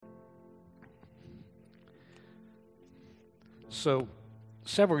So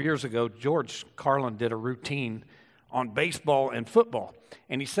several years ago, George Carlin did a routine on baseball and football.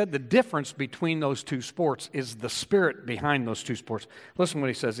 And he said the difference between those two sports is the spirit behind those two sports. Listen what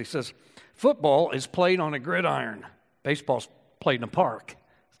he says. He says, football is played on a gridiron. Baseball's played in a park.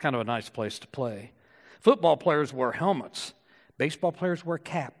 It's kind of a nice place to play. Football players wear helmets. Baseball players wear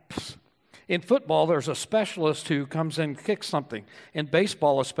caps. In football, there's a specialist who comes in and kicks something. In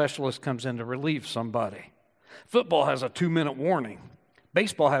baseball, a specialist comes in to relieve somebody. Football has a 2-minute warning.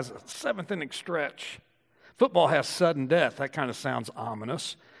 Baseball has a 7th-inning stretch. Football has sudden death. That kind of sounds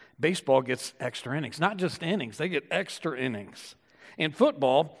ominous. Baseball gets extra innings. Not just innings, they get extra innings. In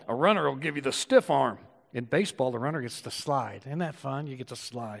football, a runner will give you the stiff arm. In baseball, the runner gets to slide. Isn't that fun? You get to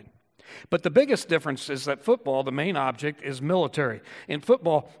slide. But the biggest difference is that football, the main object, is military. In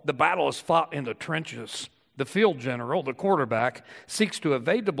football, the battle is fought in the trenches. The field general, the quarterback, seeks to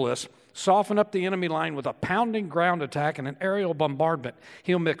evade the bliss, soften up the enemy line with a pounding ground attack and an aerial bombardment.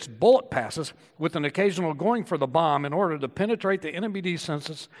 He'll mix bullet passes with an occasional going for the bomb in order to penetrate the enemy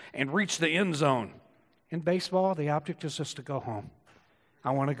defenses and reach the end zone. In baseball, the object is just to go home.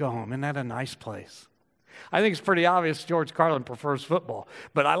 I want to go home. Isn't that a nice place? I think it's pretty obvious George Carlin prefers football.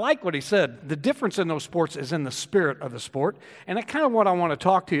 But I like what he said. The difference in those sports is in the spirit of the sport. And that's kind of what I want to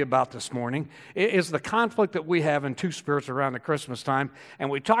talk to you about this morning, is the conflict that we have in two spirits around the Christmas time. And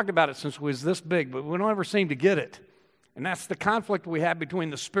we talked about it since we was this big, but we don't ever seem to get it. And that's the conflict we have between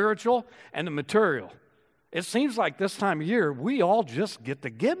the spiritual and the material. It seems like this time of year, we all just get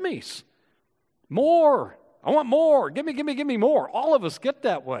the gimmies. More. I want more. Give me more. All of us get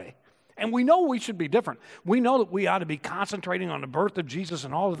that way. And we know we should be different. We know that we ought to be concentrating on the birth of Jesus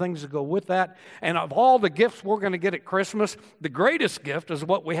and all the things that go with that. And of all the gifts we're going to get at Christmas, the greatest gift is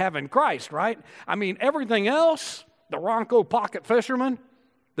what we have in Christ, right? I mean, everything else, the Ronco Pocket Fisherman,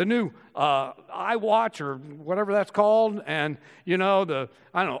 the new iWatch or whatever that's called, and,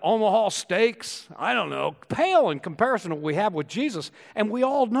 Omaha Steaks, pale in comparison to what we have with Jesus. And we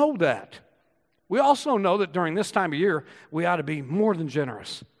all know that. We also know that during this time of year, we ought to be more than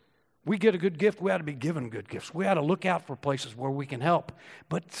generous. We get a good gift, we ought to be given good gifts. We ought to look out for places where we can help.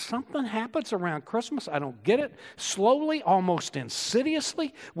 But something happens around Christmas. I don't get it. Slowly, almost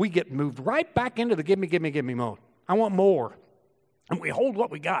insidiously, we get moved right back into the give me mode. I want more. And we hold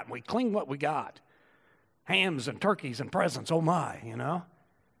what we got, and we cling what we got. Hams and turkeys and presents, oh my,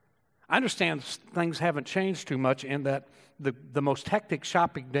 I understand things haven't changed too much in that the most hectic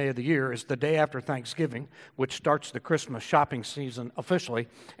shopping day of the year is the day after Thanksgiving, which starts the Christmas shopping season officially.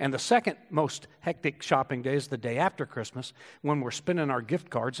 And the second most hectic shopping day is the day after Christmas, when we're spending our gift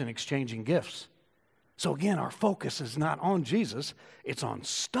cards and exchanging gifts. So again, our focus is not on Jesus, it's on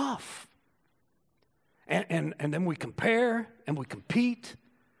stuff. And then we compare and we compete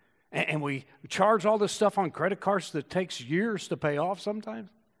and we charge all this stuff on credit cards that takes years to pay off sometimes.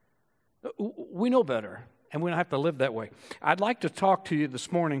 We know better, and we don't have to live that way. I'd like to talk to you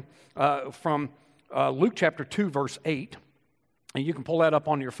this morning from Luke chapter 2, verse 8. And you can pull that up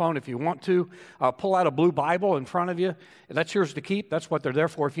on your phone if you want to. Pull out a blue Bible in front of you. That's yours to keep. That's what they're there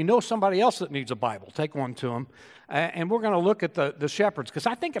for. If you know somebody else that needs a Bible, take one to them. And we're going to look at the shepherds, because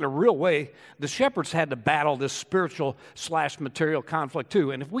I think in a real way, the shepherds had to battle this spiritual/material conflict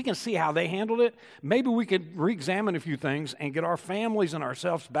too. And if we can see how they handled it, maybe we could re-examine a few things and get our families and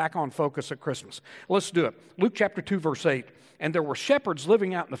ourselves back on focus at Christmas. Let's do it. Luke chapter 2, verse 8. And there were shepherds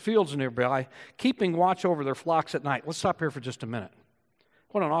living out in the fields nearby, keeping watch over their flocks at night. Let's stop here for just a minute.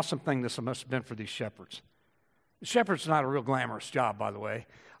 What an awesome thing this must have been for these shepherds. Shepherds not a real glamorous job, by the way,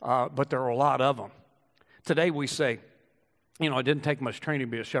 but there are a lot of them. Today we say, it didn't take much training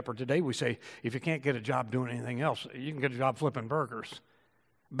to be a shepherd. Today we say, if you can't get a job doing anything else, you can get a job flipping burgers.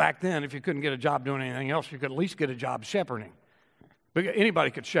 Back then, if you couldn't get a job doing anything else, you could at least get a job shepherding. But anybody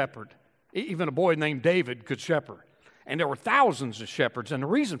could shepherd. Even a boy named David could shepherd. And there were thousands of shepherds. And the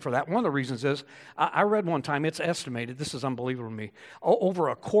reason for that, one of the reasons is, I read one time, it's estimated, this is unbelievable to me,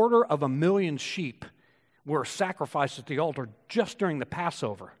 over 250,000 sheep were sacrificed at the altar just during the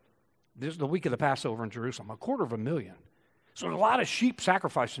Passover. This is the week of the Passover in Jerusalem, 250,000. So there's a lot of sheep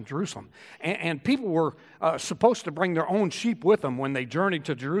sacrificed in Jerusalem. And people were supposed to bring their own sheep with them when they journeyed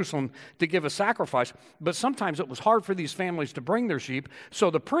to Jerusalem to give a sacrifice. But sometimes it was hard for these families to bring their sheep.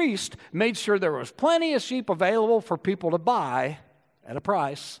 So the priest made sure there was plenty of sheep available for people to buy at a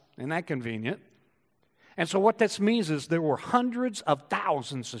price. Isn't that convenient? And so what this means is there were hundreds of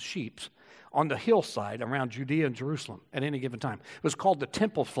thousands of sheep on the hillside around Judea and Jerusalem at any given time. It was called the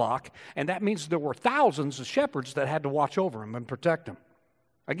temple flock, and that means there were thousands of shepherds that had to watch over them and protect them.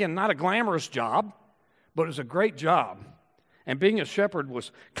 Again, not a glamorous job, but it was a great job. And being a shepherd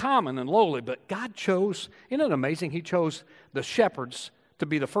was common and lowly, but God chose, isn't it amazing? He chose the shepherds to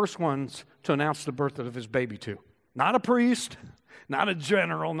be the first ones to announce the birth of his baby to. Not a priest, not a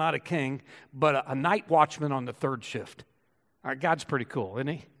general, not a king, but a night watchman on the third shift. All right, God's pretty cool, isn't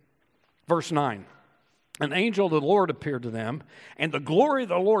he? Verse 9. An angel of the Lord appeared to them, and the glory of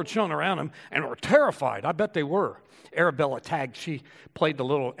the Lord shone around them, and were terrified. I bet they were. Arabella Tagg, she played the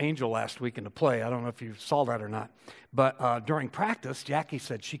little angel last week in the play. I don't know if you saw that or not. But during practice, Jackie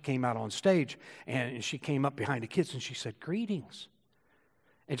said she came out on stage, and she came up behind the kids, and she said, "Greetings."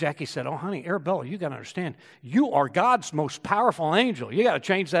 And Jackie said, "Oh, honey, Arabella, you got to understand, you are God's most powerful angel. You got to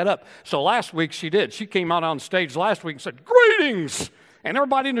change that up." So last week she did. She came out on stage last week and said, "Greetings." And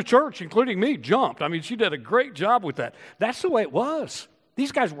everybody in the church, including me, jumped. I mean, she did a great job with that. That's the way it was.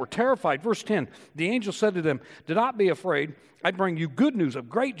 These guys were terrified. Verse 10, the angel said to them, "Do not be afraid. I bring you good news of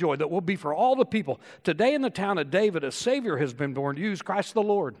great joy that will be for all the people. Today in the town of David, a Savior has been born to you, Christ the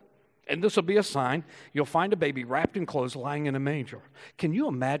Lord. And this will be a sign. You'll find a baby wrapped in clothes lying in a manger." Can you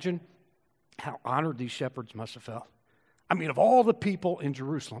imagine how honored these shepherds must have felt? I mean, of all the people in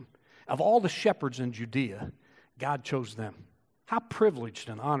Jerusalem, of all the shepherds in Judea, God chose them. How privileged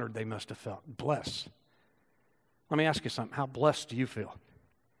and honored they must have felt. Blessed. Let me ask you something. How blessed do you feel?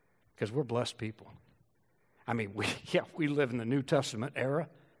 Because we're blessed people. I mean, we live in the New Testament era.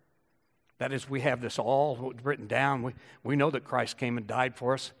 That is, we have this all written down. We know that Christ came and died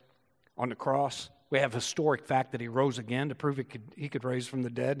for us on the cross. We have historic fact that he rose again to prove he could raise from the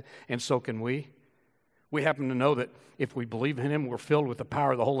dead, and so can we. We happen to know that if we believe in him, we're filled with the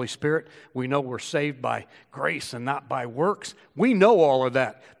power of the Holy Spirit. We know we're saved by grace and not by works. We know all of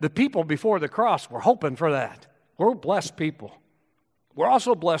that. The people before the cross were hoping for that. We're blessed people. We're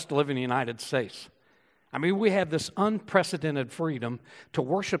also blessed to live in the United States. I mean, we have this unprecedented freedom to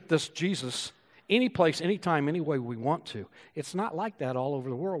worship this Jesus any place, anytime, any way we want to. It's not like that all over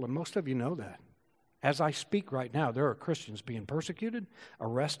the world, and most of you know that. As I speak right now, there are Christians being persecuted,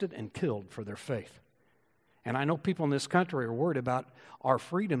 arrested, and killed for their faith. And I know people in this country are worried about our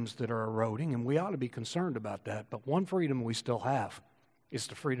freedoms that are eroding, and we ought to be concerned about that. But one freedom we still have is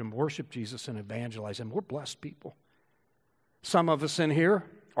the freedom to worship Jesus and evangelize him. We're blessed people. Some of us in here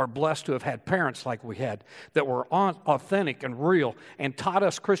are blessed to have had parents like we had that were authentic and real and taught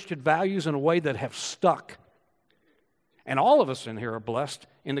us Christian values in a way that have stuck. And all of us in here are blessed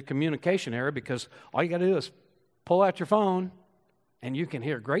in the communication area because all you got to do is pull out your phone and you can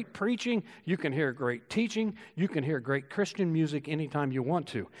hear great preaching, you can hear great teaching, you can hear great Christian music anytime you want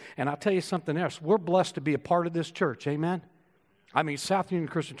to. And I'll tell you something else. We're blessed to be a part of this church, amen? I mean, South Union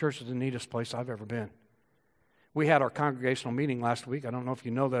Christian Church is the neatest place I've ever been. We had our congregational meeting last week. I don't know if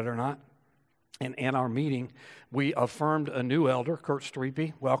you know that or not. And in our meeting, we affirmed a new elder, Kurt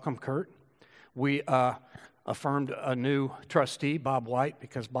Streepy. Welcome, Kurt. We affirmed a new trustee, Bob White,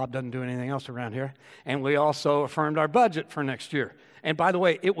 because Bob doesn't do anything else around here. And we also affirmed our budget for next year. And by the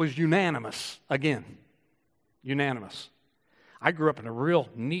way, it was unanimous, again, unanimous. I grew up in a real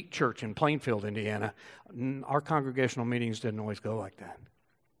neat church in Plainfield, Indiana. Our congregational meetings didn't always go like that.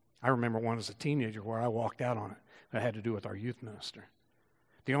 I remember one as a teenager where I walked out on it. That had to do with our youth minister.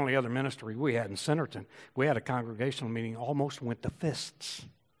 The only other ministry we had in Centerton, we had a congregational meeting, almost went to fists.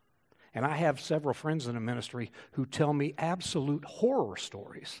 And I have several friends in the ministry who tell me absolute horror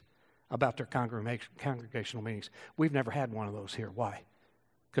stories about their congregational meetings. We've never had one of those here. Why?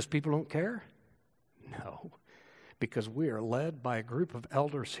 Because people don't care? No. Because we are led by a group of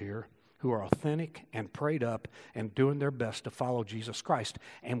elders here who are authentic and prayed up and doing their best to follow Jesus Christ.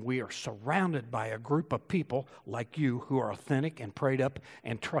 And we are surrounded by a group of people like you who are authentic and prayed up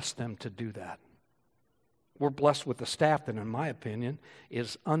and trust them to do that. We're blessed with a staff that, in my opinion,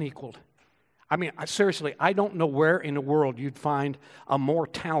 is unequaled. I mean, seriously, I don't know where in the world you'd find a more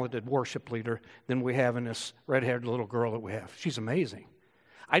talented worship leader than we have in this red-haired little girl that we have. She's amazing.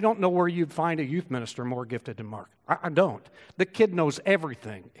 I don't know where you'd find a youth minister more gifted than Mark. I don't. The kid knows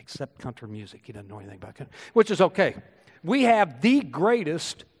everything except country music. He doesn't know anything about country, which is okay. We have the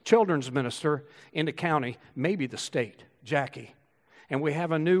greatest children's minister in the county, maybe the state, Jackie. And we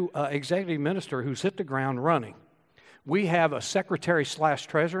have a new executive minister who's hit the ground running. We have a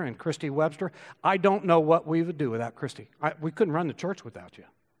secretary/treasurer in Christy Webster. I don't know what we would do without Christy. We couldn't run the church without you.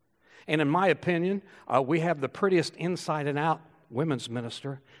 And in my opinion, we have the prettiest inside and out women's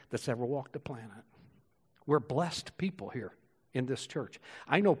minister that's ever walked the planet. We're blessed people here in this church.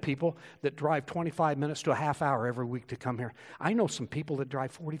 I know people that drive 25 minutes to a half hour every week to come here. I know some people that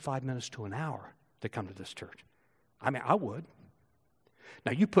drive 45 minutes to an hour to come to this church. I mean, I would.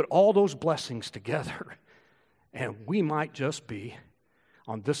 Now, you put all those blessings together, and we might just be,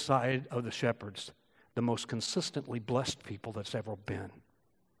 on this side of the shepherds, the most consistently blessed people that's ever been.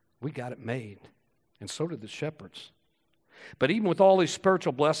 We got it made, and so did the shepherds. But even with all these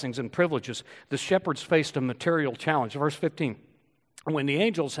spiritual blessings and privileges, the shepherds faced a material challenge. Verse 15, when the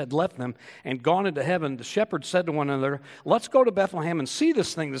angels had left them and gone into heaven, the shepherds said to one another, let's go to Bethlehem and see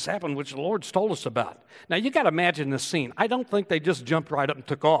this thing that's happened, which the Lord's told us about. Now, you got to imagine this scene. I don't think they just jumped right up and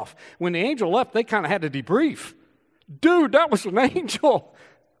took off. When the angel left, they kind of had to debrief. Dude, that was an angel.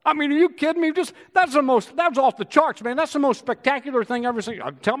 I mean, are you kidding me? That was off the charts, man. That's the most spectacular thing I've ever seen.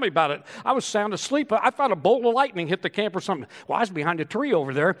 Tell me about it. I was sound asleep. I thought a bolt of lightning hit the camp or something. Well, I was behind a tree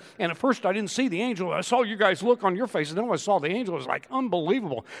over there, and at first I didn't see the angel. I saw you guys look on your faces, and then when I saw the angel, it was like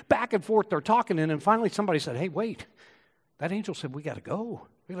unbelievable. Back and forth, they're talking, and then finally somebody said, hey, wait. That angel said, we got to go.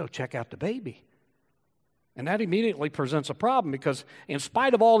 We got to check out the baby. And that immediately presents a problem because in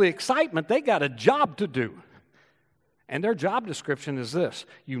spite of all the excitement, they got a job to do. And their job description is this: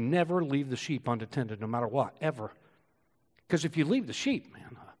 you never leave the sheep unattended, no matter what, ever. Because if you leave the sheep,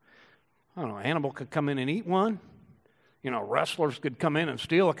 man, I don't know, an animal could come in and eat one. You know, wrestlers could come in and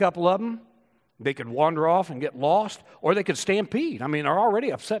steal a couple of them. They could wander off and get lost, or they could stampede. I mean, they're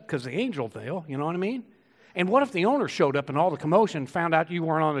already upset because the angel failed, you know what I mean? And what if the owner showed up and all the commotion found out you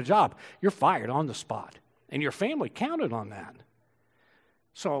weren't on the job? You're fired on the spot. And your family counted on that.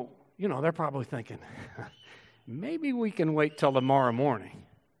 So, you know, they're probably thinking, maybe we can wait till tomorrow morning.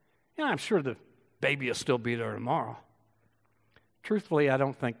 And I'm sure the baby will still be there tomorrow. Truthfully, I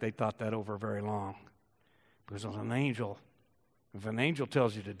don't think they thought that over very long. Because if an angel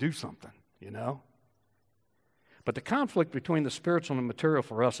tells you to do something, you know. But the conflict between the spiritual and the material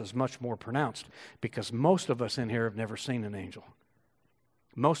for us is much more pronounced because most of us in here have never seen an angel.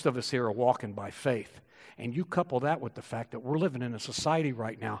 Most of us here are walking by faith. And you couple that with the fact that we're living in a society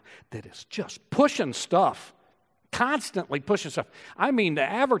right now that is just pushing stuff, constantly pushing stuff. I mean, the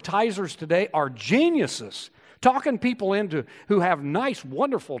advertisers today are geniuses, talking people into who have nice,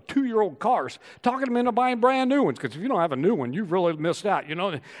 wonderful 2-year-old cars, talking them into buying brand new ones, because if you don't have a new one, you've really missed out, you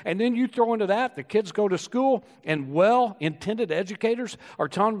know. And then you throw into that, the kids go to school, and well-intended educators are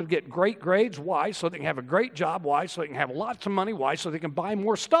telling them to get great grades. Why? So they can have a great job. Why? So they can have lots of money. Why? So they can buy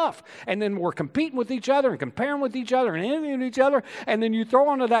more stuff. And then we're competing with each other and comparing with each other and envying each other, and then you throw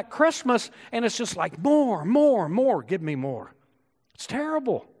onto that Christmas, and it's just like more, give me more. It's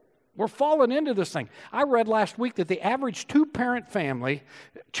terrible. We're falling into this thing. I read last week that the average 2-parent family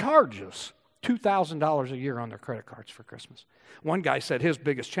charges $2,000 a year on their credit cards for Christmas. One guy said his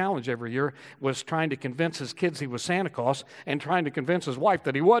biggest challenge every year was trying to convince his kids he was Santa Claus and trying to convince his wife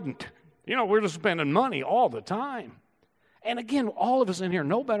that he wasn't. You know, we're just spending money all the time. And again, all of us in here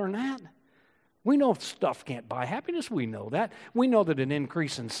know better than that. We know stuff can't buy happiness. We know that. We know that an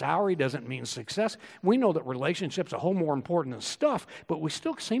increase in salary doesn't mean success. We know that relationships are a whole more important than stuff, but we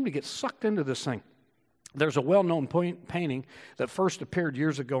still seem to get sucked into this thing. There's a well-known painting that first appeared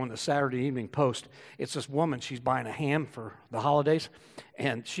years ago in the Saturday Evening Post. It's this woman. She's buying a ham for the holidays,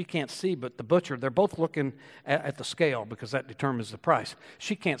 and she can't see, but the butcher, they're both looking at the scale because that determines the price.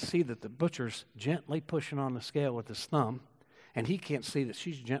 She can't see that the butcher's gently pushing on the scale with his thumb, and he can't see that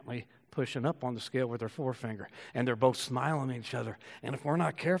she's gently pushing up on the scale with her forefinger, and they're both smiling at each other. And if we're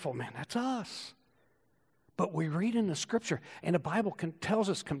not careful, man, that's us. But we read in the Scripture, and the Bible tells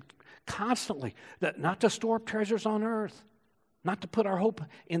us constantly that not to store up treasures on earth, not to put our hope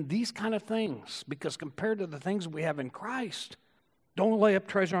in these kind of things, because compared to the things we have in Christ, don't lay up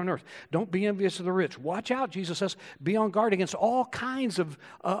treasure on earth. Don't be envious of the rich. Watch out, Jesus says, be on guard against all kinds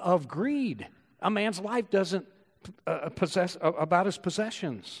of greed. A man's life doesn't possess about his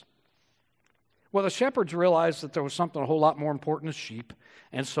possessions. Well, the shepherds realized that there was something a whole lot more important than sheep,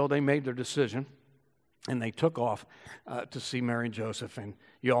 and so they made their decision, and they took off to see Mary and Joseph, and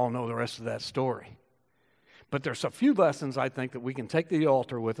you all know the rest of that story. But there's a few lessons, I think, that we can take to the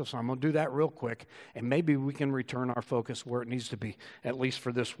altar with us. I'm going to do that real quick, and maybe we can return our focus where it needs to be, at least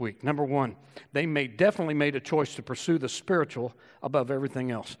for this week. Number one, they definitely made a choice to pursue the spiritual above everything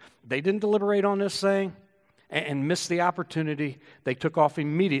else. They didn't deliberate on this thing and missed the opportunity. They took off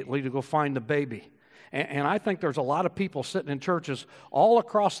immediately to go find the baby. And I think there's a lot of people sitting in churches all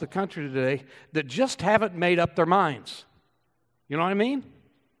across the country today that just haven't made up their minds. You know what I mean?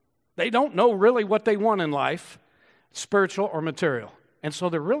 They don't know really what they want in life, spiritual or material. And so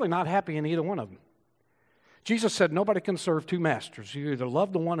they're really not happy in either one of them. Jesus said nobody can serve two masters. You either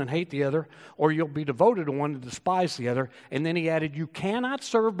love the one and hate the other, or you'll be devoted to one and despise the other. And then he added, you cannot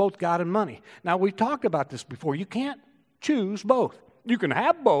serve both God and money. Now, we talked about this before. You can't choose both. You can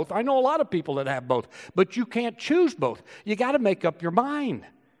have both. I know a lot of people that have both, but you can't choose both. You got to make up your mind.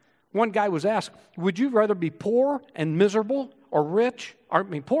 One guy was asked, would you rather be poor and miserable or rich,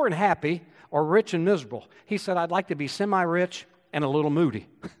 poor and happy, or rich and miserable. He said, I'd like to be semi-rich and a little moody.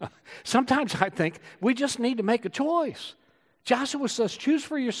 Sometimes I think we just need to make a choice. Joshua says, choose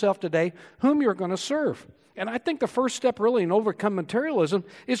for yourself today whom you're going to serve. And I think the first step really in overcoming materialism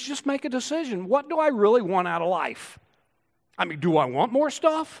is just make a decision. What do I really want out of life? I mean, do I want more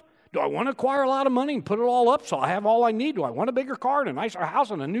stuff? Do I want to acquire a lot of money and put it all up so I have all I need? Do I want a bigger car and a nicer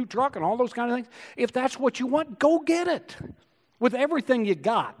house and a new truck and all those kind of things? If that's what you want, go get it with everything you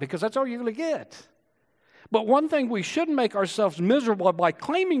got, because that's all you're going to get. But one thing, we shouldn't make ourselves miserable by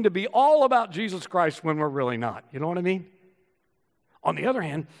claiming to be all about Jesus Christ when we're really not. You know what I mean? On the other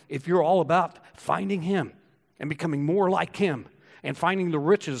hand, if you're all about finding Him and becoming more like Him and finding the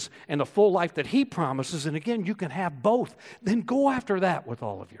riches and the full life that He promises, and again, you can have both, then go after that with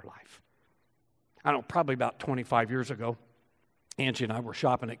all of your life. I know, probably about 25 years ago, Angie and I were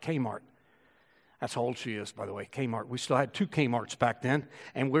shopping at Kmart. That's how old she is, by the way, Kmart. We still had 2 Kmarts back then,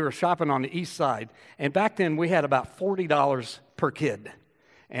 and we were shopping on the east side. And back then, we had about $40 per kid.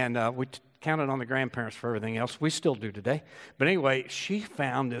 And we counted on the grandparents for everything else. We still do today. But anyway, she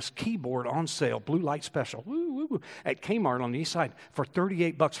found this keyboard on sale, Blue Light Special, at Kmart on the east side for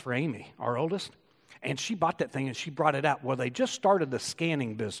 $38 for Amy, our oldest. And she bought that thing, and she brought it out. Well, they just started the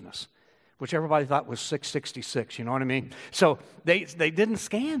scanning business, which everybody thought was $666, you know what I mean? So they didn't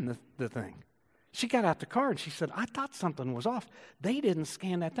scan the thing. She got out the car and she said, I thought something was off. They didn't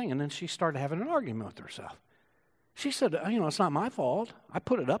scan that thing. And then she started having an argument with herself. She said, it's not my fault. I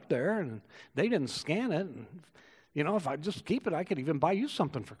put it up there and they didn't scan it. And, if I just keep it, I could even buy you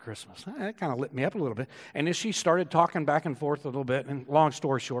something for Christmas. That kind of lit me up a little bit. And then she started talking back and forth a little bit. And long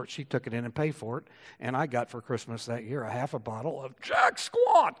story short, she took it in and paid for it. And I got for Christmas that year a half a bottle of Jack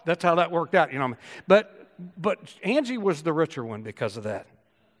Squat. That's how that worked out, But Angie was the richer one because of that.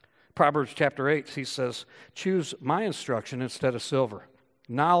 Proverbs chapter 8, he says, choose my instruction instead of silver,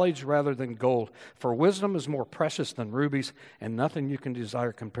 knowledge rather than gold, for wisdom is more precious than rubies, and nothing you can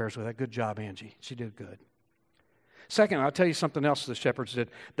desire compares with that. Good job, Angie. She did good. Second, I'll tell you something else the shepherds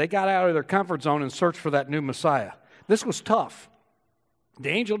did. They got out of their comfort zone and searched for that new Messiah. This was tough. The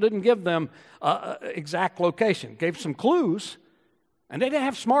angel didn't give them exact location. Gave some clues, and they didn't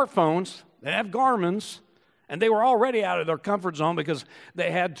have smartphones. They didn't have Garmin's. And they were already out of their comfort zone because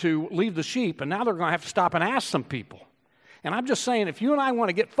they had to leave the sheep, and now they're going to have to stop and ask some people. And I'm just saying, if you and I want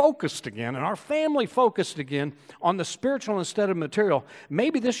to get focused again, and our family focused again on the spiritual instead of material,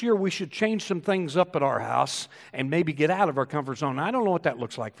 maybe this year we should change some things up at our house and maybe get out of our comfort zone. I don't know what that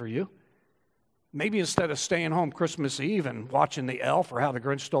looks like for you. Maybe instead of staying home Christmas Eve and watching the Elf or How the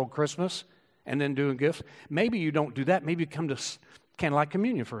Grinch Stole Christmas and then doing gifts, maybe you don't do that. Maybe you come to Candlelight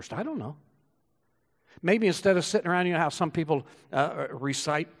Communion first. I don't know. Maybe instead of sitting around, how some people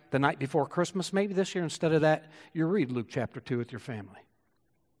recite the night before Christmas, maybe this year instead of that, you read Luke chapter 2 with your family.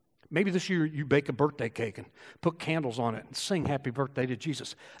 Maybe this year you bake a birthday cake and put candles on it and sing happy birthday to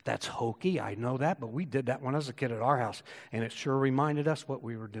Jesus. That's hokey, I know that, but we did that when I was a kid at our house, and it sure reminded us what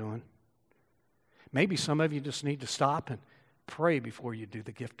we were doing. Maybe some of you just need to stop and pray before you do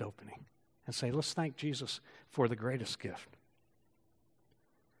the gift opening and say, let's thank Jesus for the greatest gift.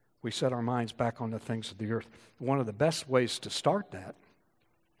 We set our minds back on the things of the earth. One of the best ways to start that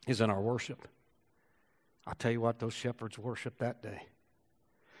is in our worship. I'll tell you what, those shepherds worshiped that day.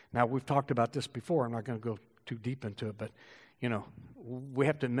 Now, we've talked about this before. I'm not going to go too deep into it, but, we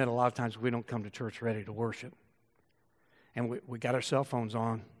have to admit a lot of times we don't come to church ready to worship. And we got our cell phones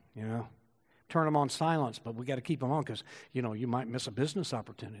on, turn them on silence, but we got to keep them on because, you might miss a business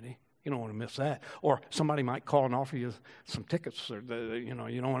opportunity. You don't want to miss that. Or somebody might call and offer you some tickets. Or you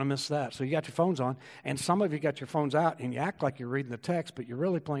don't want to miss that. So you got your phones on. And some of you got your phones out and you act like you're reading the text, but you're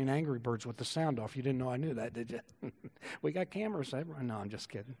really playing Angry Birds with the sound off. You didn't know I knew that, did you? We got cameras. No, I'm just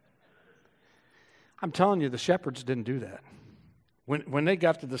kidding. I'm telling you, the shepherds didn't do that. When they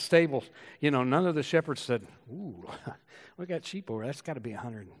got to the stables, none of the shepherds said, ooh, we got sheep over there. That's got to be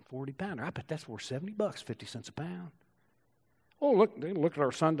 140 pounder. I bet that's worth $70, 50 cents a pound. Oh, look at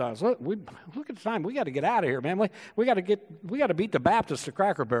our sundials. Look at the time. We got to get out of here, man. We got to beat the Baptists to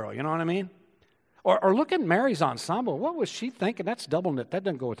Cracker Barrel. You know what I mean? Or look at Mary's ensemble. What was she thinking? That's double knit. That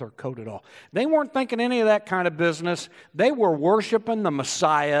doesn't go with her coat at all. They weren't thinking any of that kind of business. They were worshiping the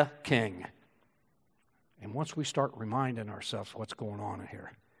Messiah King. And once we start reminding ourselves what's going on in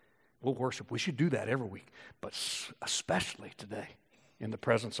here, we'll worship. We should do that every week, but especially today in the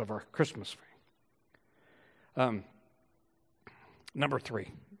presence of our Christmas tree. Number 3,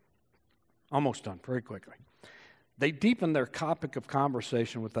 almost done, very quickly. They deepened their topic of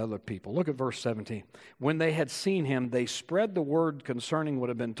conversation with other people. Look at verse 17. When they had seen him, they spread the word concerning what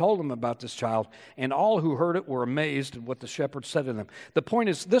had been told them about this child, and all who heard it were amazed at what the shepherds said to them. The point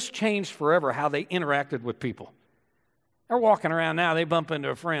is, this changed forever how they interacted with people. They're walking around now, they bump into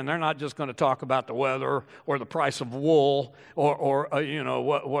a friend. They're not just going to talk about the weather or the price of wool or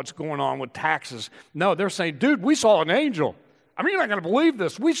what's going on with taxes. No, they're saying, dude, we saw an angel. I mean, you're not going to believe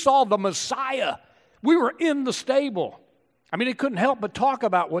this. We saw the Messiah. We were in the stable. I mean, they couldn't help but talk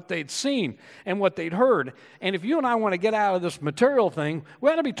about what they'd seen and what they'd heard. And if you and I want to get out of this material thing, we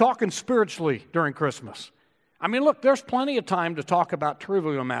ought to be talking spiritually during Christmas. I mean, look, there's plenty of time to talk about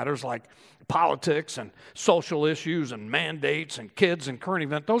trivial matters like politics and social issues and mandates and kids and current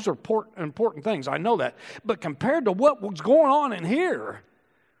events. Those are important things. I know that. But compared to what was going on in here,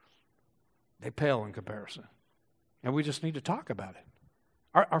 they pale in comparison. And we just need to talk about it.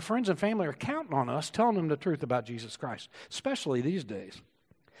 Our friends and family are counting on us, telling them the truth about Jesus Christ, especially these days.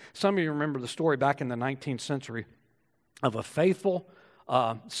 Some of you remember the story back in the 19th century of a faithful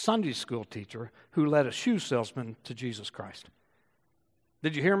Sunday school teacher who led a shoe salesman to Jesus Christ.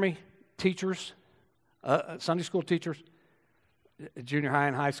 Did you hear me? Teachers, Sunday school teachers, junior high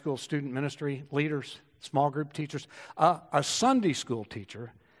and high school student ministry leaders, small group teachers. A Sunday school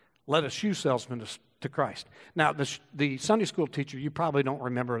teacher led a shoe salesman to Christ. Now, the Sunday school teacher, you probably don't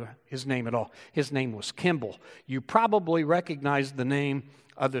remember his name at all. His name was Kimball. You probably recognize the name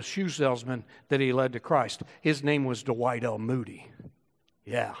of the shoe salesman that he led to Christ. His name was Dwight L. Moody.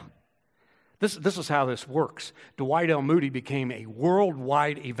 Yeah. This is how this works. Dwight L. Moody became a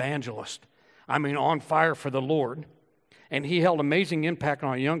worldwide evangelist. I mean, on fire for the Lord. And he held amazing impact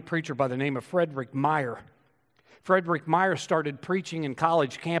on a young preacher by the name of Frederick Meyer. Frederick Meyer started preaching in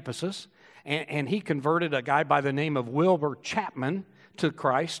college campuses, and he converted a guy by the name of Wilbur Chapman to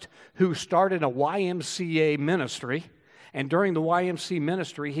Christ, who started a YMCA ministry. And during the YMCA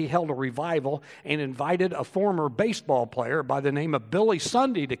ministry, he held a revival and invited a former baseball player by the name of Billy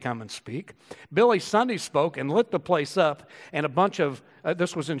Sunday to come and speak. Billy Sunday spoke and lit the place up, and a bunch of,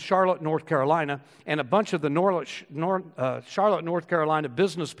 this was in Charlotte, North Carolina, and a bunch of the Charlotte, North Carolina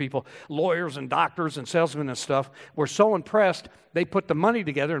business people, lawyers and doctors and salesmen and stuff, were so impressed, they put the money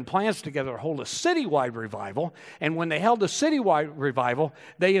together and plans together to hold a citywide revival. And when they held the citywide revival,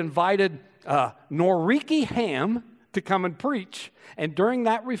 they invited Noriki Ham to come and preach. And during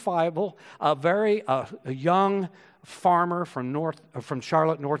that revival, a young farmer from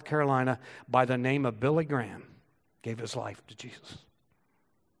Charlotte, North Carolina, by the name of Billy Graham, gave his life to Jesus.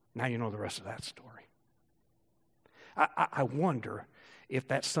 Now you know the rest of that story. I wonder if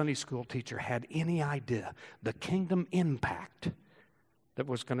that Sunday school teacher had any idea the kingdom impact that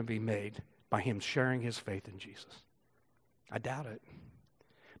was going to be made by him sharing his faith in Jesus. I doubt it.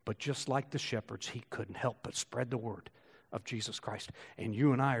 But just like the shepherds, he couldn't help but spread the word of Jesus Christ. And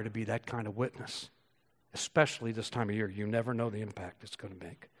you and I are to be that kind of witness, especially this time of year. You never know the impact it's going to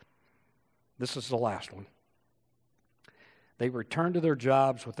make. This is the last one. They returned to their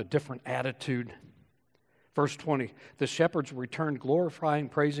jobs with a different attitude. Verse 20, the shepherds returned glorifying,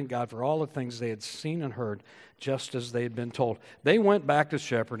 praising God for all the things they had seen and heard, just as they had been told. They went back to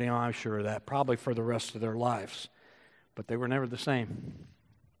shepherding, I'm sure of that, probably for the rest of their lives. But they were never the same.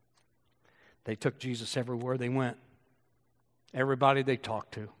 They took Jesus everywhere they went. Everybody they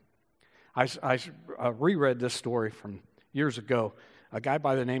talked to. I reread this story from years ago. A guy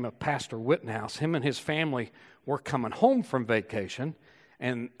by the name of Pastor Wittenhouse, him and his family were coming home from vacation,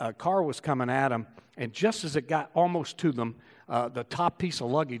 and a car was coming at him, and just as it got almost to them, the top piece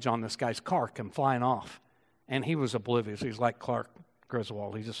of luggage on this guy's car came flying off. And he was oblivious. He was like Clark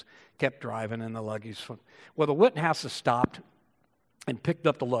Griswold. He just kept driving in the luggage. Well, the Wittenhouses stopped and picked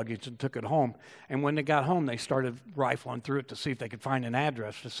up the luggage and took it home. And when they got home, they started rifling through it to see if they could find an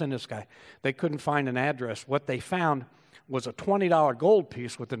address to send this guy. They couldn't find an address. What they found was a $20 gold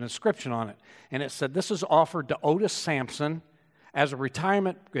piece with an inscription on it. And it said, this is offered to Otis Sampson as a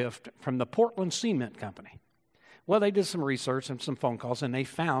retirement gift from the Portland Cement Company. Well, they did some research and some phone calls, and they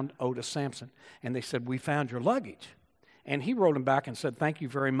found Otis Sampson. And they said, we found your luggage. And he wrote him back and said, thank you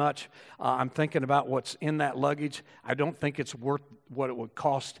very much. I'm thinking about what's in that luggage. I don't think it's worth what it would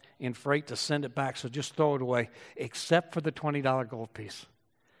cost in freight to send it back, so just throw it away, except for the $20 gold piece.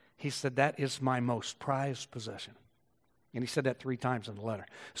 He said, that is my most prized possession. And he said that 3 times in the letter.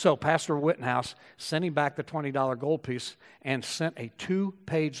 So Pastor Wittenhouse sent him back the $20 gold piece and sent a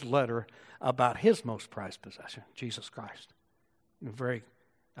 2-page letter about his most prized possession, Jesus Christ. In a very,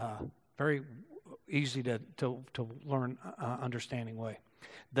 very easy to learn, understanding way.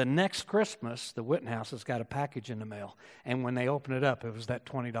 The next Christmas, the Wittenhouses got a package in the mail, and when they opened it up, it was that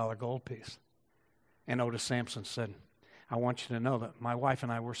 $20 gold piece. And Otis Sampson said, I want you to know that my wife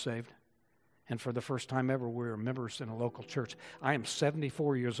and I were saved. And for the first time ever, we were members in a local church. I am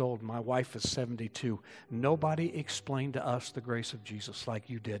 74 years old. My wife is 72. Nobody explained to us the grace of Jesus like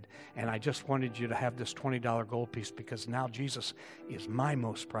you did. And I just wanted you to have this $20 gold piece because now Jesus is my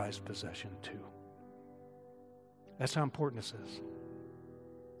most prized possession too. That's how important this is.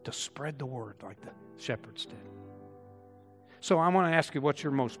 To spread the word like the shepherds did. So I want to ask you, what's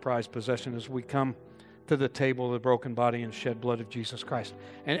your most prized possession as we come to the table of the broken body and shed blood of Jesus Christ?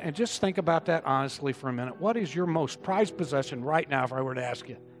 And just think about that honestly for a minute. What is your most prized possession right now, if I were to ask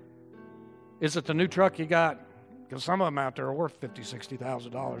you? Is it the new truck you got? Because some of them out there are worth $50,000,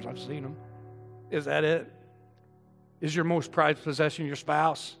 $60,000. I've seen them. Is that it? Is your most prized possession your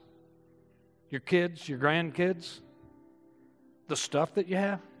spouse? Your kids? Your grandkids? The stuff that you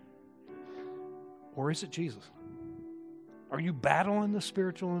have? Or is it Jesus? Are you battling the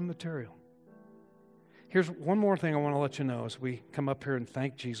spiritual and material? Here's one more thing I want to let you know as we come up here and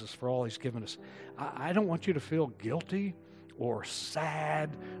thank Jesus for all he's given us. I don't want you to feel guilty or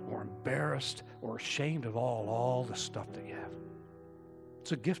sad or embarrassed or ashamed of all the stuff that you have.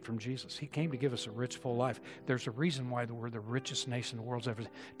 It's a gift from Jesus. He came to give us a rich, full life. There's a reason why we're the richest nation the world's ever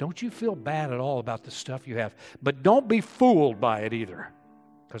seen. Don't you feel bad at all about the stuff you have. But don't be fooled by it either,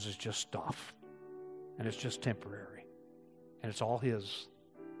 because it's just stuff. And it's just temporary. And it's all his.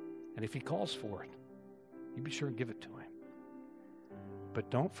 And if he calls for it, you be sure and give it to him. But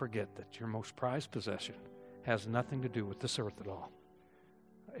don't forget that your most prized possession has nothing to do with this earth at all.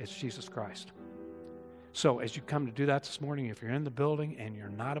 It's Jesus Christ. So as you come to do that this morning, if you're in the building and you're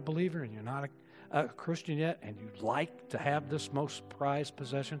not a believer and you're not a Christian yet and you'd like to have this most prized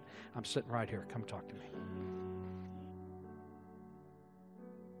possession, I'm sitting right here. Come talk to me.